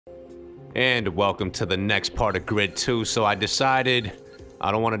And welcome to the next part of Grid 2. So I decided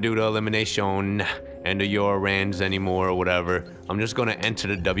I don't want to do the elimination and the Eurorans anymore or whatever. I'm just going to enter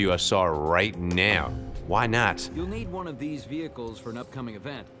the WSR right now. Why not? You'll need one of these vehicles for an upcoming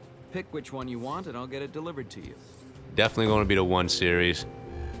event. Pick which one you want and I'll get it delivered to you. Definitely going to be the 1 Series.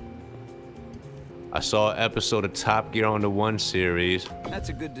 I saw an episode of Top Gear on the 1 Series. That's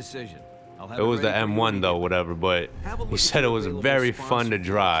a good decision. It was the M1 though, whatever, but he said it was very fun to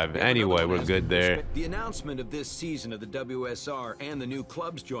drive. Anyway, we're good there. The announcement of this season of the WSR and the new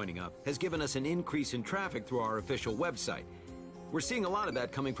clubs joining up has given us an increase in traffic through our official website. We're seeing a lot of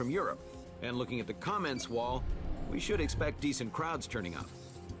that coming from Europe. And looking at the comments wall, we should expect decent crowds turning up.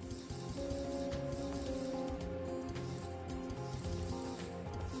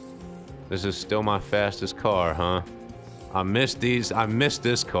 This is still my fastest car, huh? I missed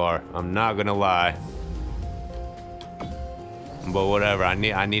this car. I'm not gonna lie. But whatever, I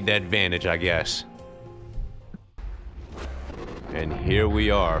need the advantage, I guess. And here we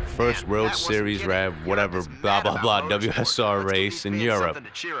are, first World Series rev, whatever, blah blah blah, WSR race in Europe.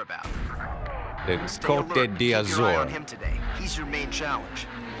 The Côte d'Azur. He's your main challenge.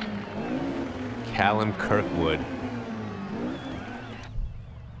 Callum Kirkwood.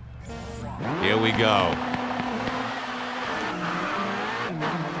 Here we go.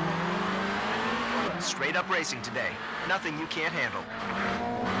 Straight up racing today. Nothing you can't handle.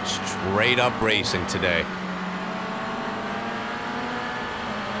 Straight up racing today.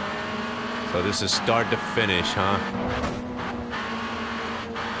 So this is start to finish, huh?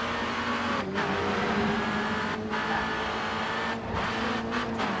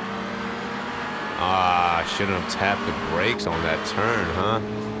 Ah, shouldn't have tapped the brakes on that turn, huh?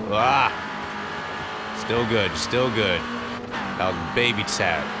 Ah! Still good, still good. That was baby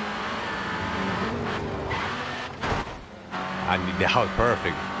tap. That was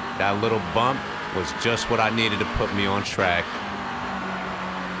perfect. That little bump was just what I needed to put me on track.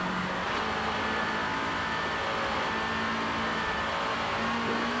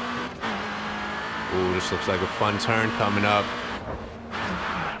 Ooh, this looks like a fun turn coming up.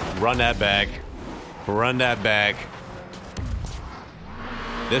 Run that back. Run that back.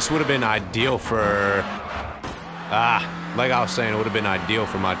 This would have been ideal for... like I was saying, it would have been ideal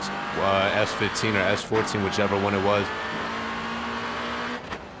for my S15 or S14, whichever one it was.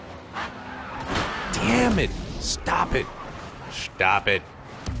 Damn it! Stop it! Stop it!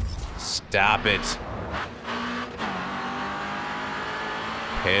 Stop it!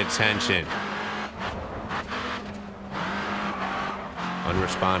 Pay attention.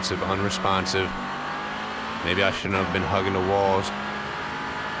 Unresponsive, unresponsive. Maybe I shouldn't have been hugging the walls.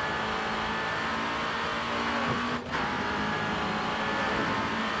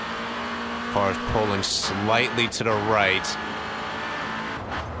 Car's pulling slightly to the right.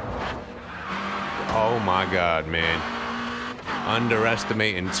 Oh my God, man.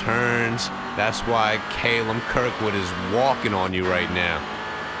 Underestimating turns. That's why Callum Kirkwood is walking on you right now.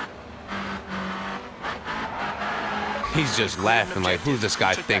 He's just laughing like, who's this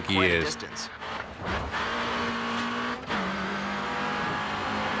guy think he is?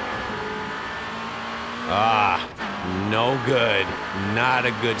 Ah, no good. Not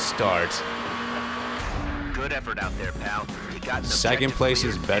a good start. Good effort out there, pal. You got second place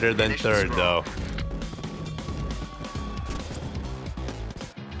is better than third, though.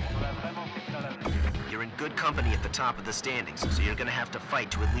 You're in good company at the top of the standings, so you're gonna have to fight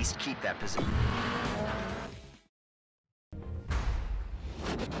to at least keep that position.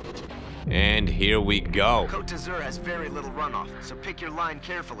 And here we go. Côte d'Azur has very little runoff, so pick your line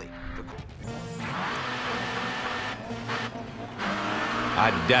carefully.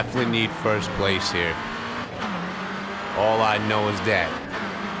 I definitely need first place here. All I know is that.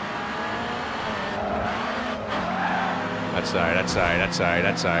 That's alright, that's alright, that's alright,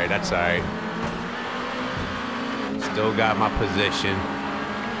 that's alright, that's alright. Still got my position.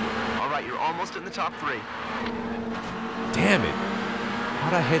 Alright, you're almost in the top 3. Damn it.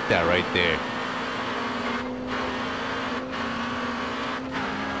 How'd I hit that right there?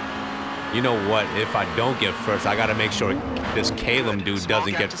 You know what? If I don't get first, I gotta make sure this Callum dude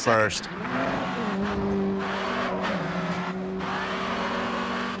doesn't get first.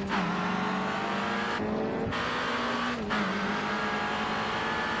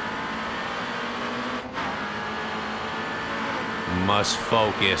 Must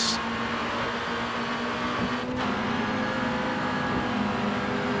focus.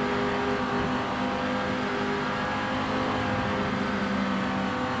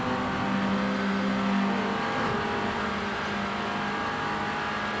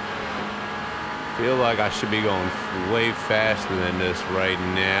 Feel like I should be going way faster than this right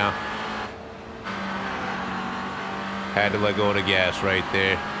now. Had to let go of the gas right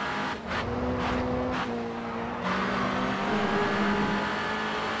there.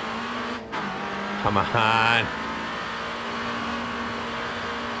 Come on.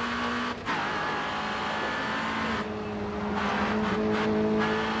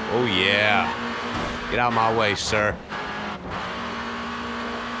 Oh yeah. Get out of my way, sir.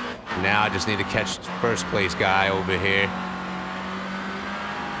 Now I just need to catch the first place guy over here.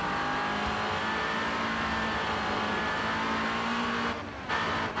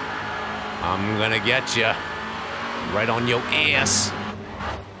 I'm gonna get you. Right on your ass.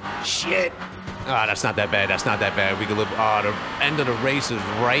 Shit. Ah, that's not that bad. That's not that bad. We can live. Oh, the end of the race is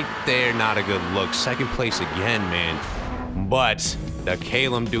right there. Not a good look. Second place again, man. But the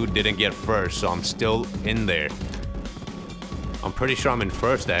Calum dude didn't get first, so I'm still in there. I'm pretty sure I'm in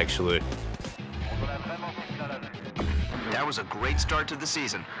first, actually. That was a great start to the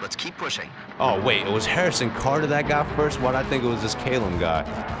season. Let's keep pushing. Oh, wait. It was Harrison Carter that got first? Why'd I think it was this Calum guy?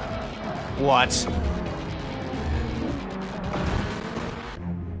 What?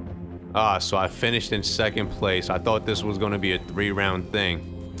 Ah, so I finished in second place. I thought this was going to be a 3-round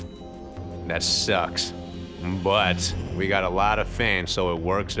thing. That sucks. But we got a lot of fans, so it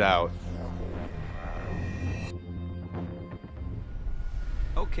works out.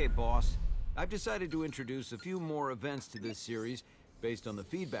 Okay, boss. I've decided to introduce a few more events to this series based on the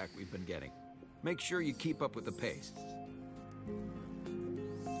feedback we've been getting. Make sure you keep up with the pace.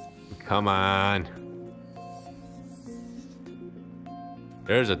 Come on.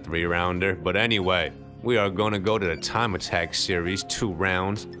 There's a 3-rounder, but anyway, we are going to go to the Time Attack series, 2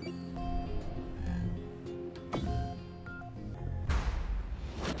 rounds.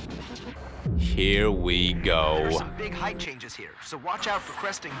 Here we go. There's some big height changes here, so watch out for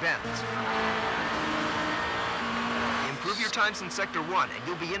cresting bends. Improve your times in Sector 1, and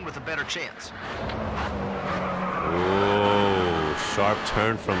you'll be in with a better chance. Ooh, sharp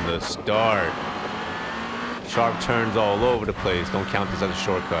turn from the start. Sharp turns all over the place. Don't count this as a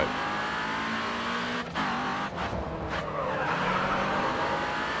shortcut.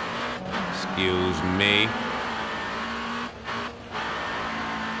 Excuse me.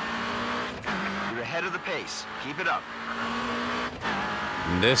 You're ahead of the pace. Keep it up.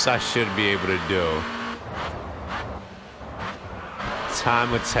 This I should be able to do.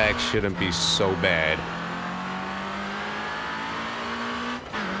 Time Attack shouldn't be so bad.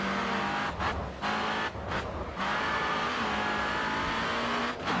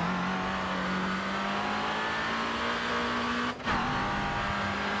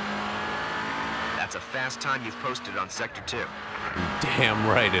 That's a fast time you've posted on Sector 2. Damn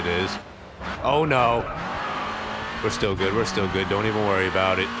right it is. Oh no. We're still good, we're still good. Don't even worry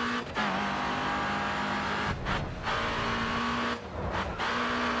about it.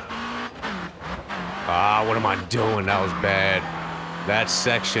 Ah, what am I doing? That was bad. That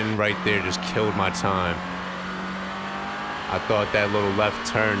section right there just killed my time. I thought that little left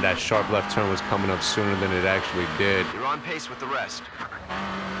turn, that sharp left turn was coming up sooner than it actually did. You're on pace with the rest.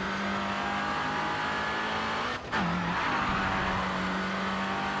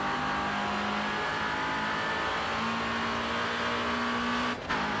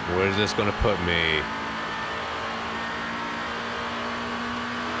 Where's this gonna put me?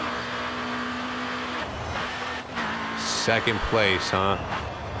 Second place, huh?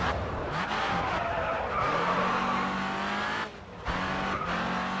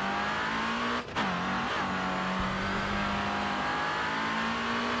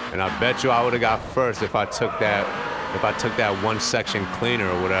 And I bet you I would have got first if I took that one section cleaner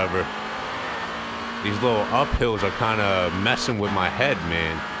or whatever. These little uphills are kind of messing with my head,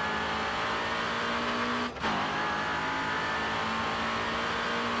 man.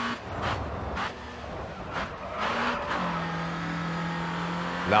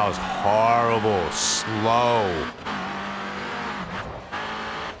 That was horrible. Slow.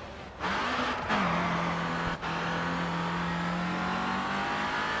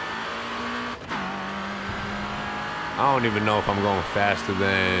 I don't even know if I'm going faster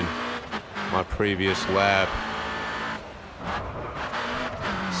than my previous lap.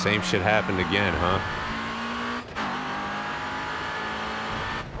 Same shit happened again, huh?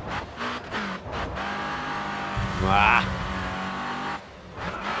 Ah.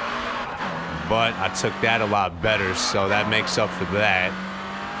 But I took that a lot better, so that makes up for that.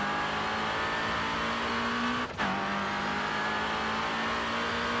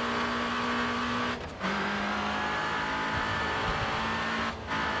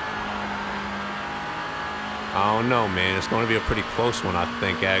 I don't know, man. It's going to be a pretty close one, I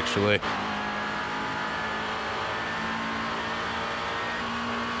think, actually.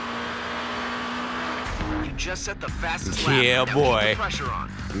 You just set the fastest lap. Yeah, Now boy. keep the pressure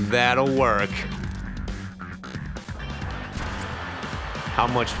on. That'll work. How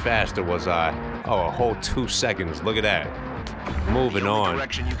much faster was I? Oh, a whole 2 seconds. Look at that. Moving The only on.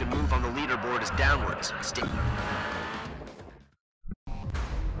 direction you can move on the leaderboard is downwards.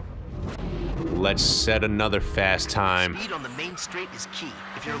 Let's set another fast time. Speed on the main straight is key.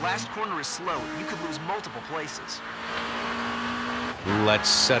 If your last corner is slow, you could lose multiple places. Let's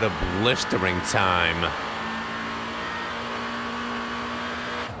set a blistering time.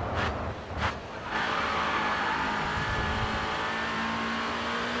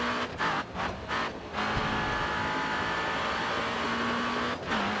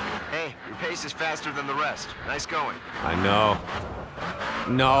 Hey, your pace is faster than the rest. Nice going. I know.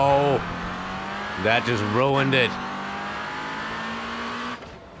 No. That just ruined it.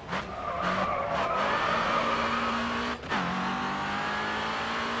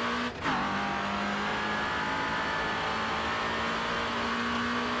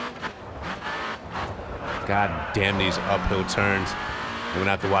 God damn these uphill turns. I'm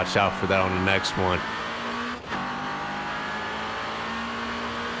gonna have to watch out for that on the next one.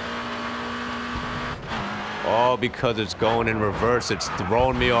 All because it's going in reverse. It's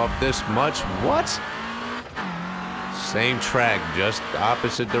throwing me off this much. What? Same track, just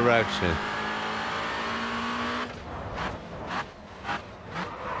opposite direction.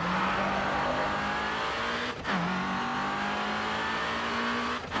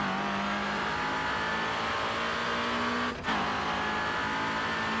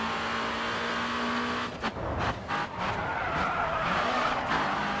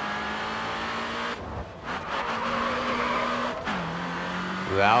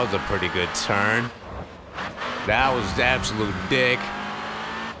 That was a pretty good turn. That was absolute dick.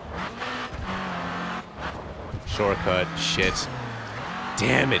 Shortcut, shit.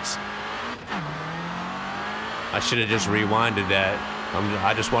 Damn it. I should have just rewinded that.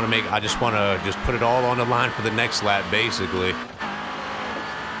 I just want to just put it all on the line for the next lap, basically.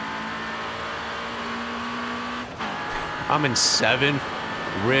 I'm in 7th?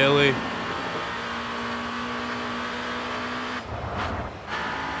 Really?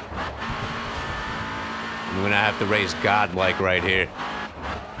 I'm gonna have to race godlike right here.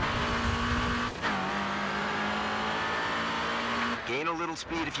 Gain a little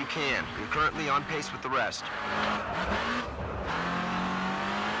speed if you can. You're currently on pace with the rest.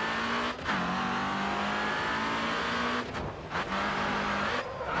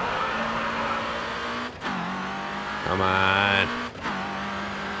 Come on.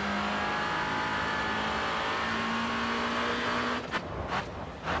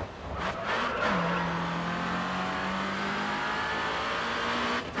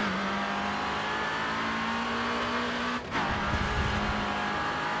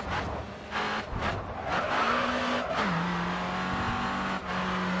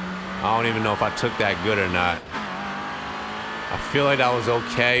 I don't even know if I took that good or not. I feel like that was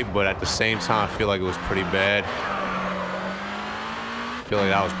okay, but at the same time, I feel like it was pretty bad. I feel like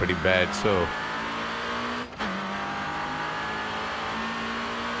that was pretty bad, too.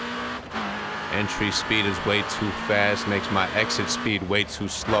 Entry speed is way too fast, makes my exit speed way too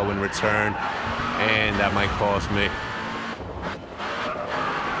slow in return, and that might cost me.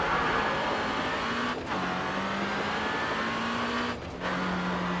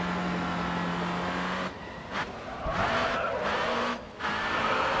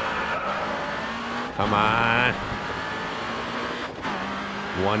 Come on.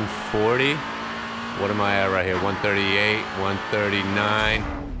 140. What am I at right here? 138, 139.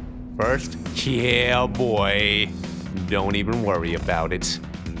 First? Yeah, boy. Don't even worry about it.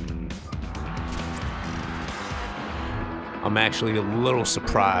 I'm actually a little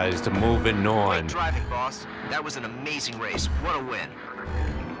surprised. Moving on. Great driving, boss. That was an amazing race. What a win.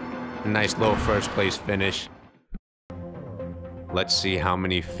 Nice low first place finish. Let's see how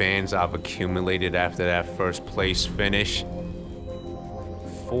many fans I've accumulated after that first place finish.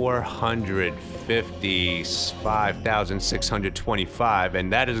 455,625,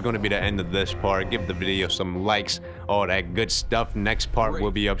 and that is going to be the end of this part. Give the video some likes, all that good stuff. Next part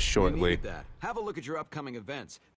will be up shortly. Have a look at your upcoming events.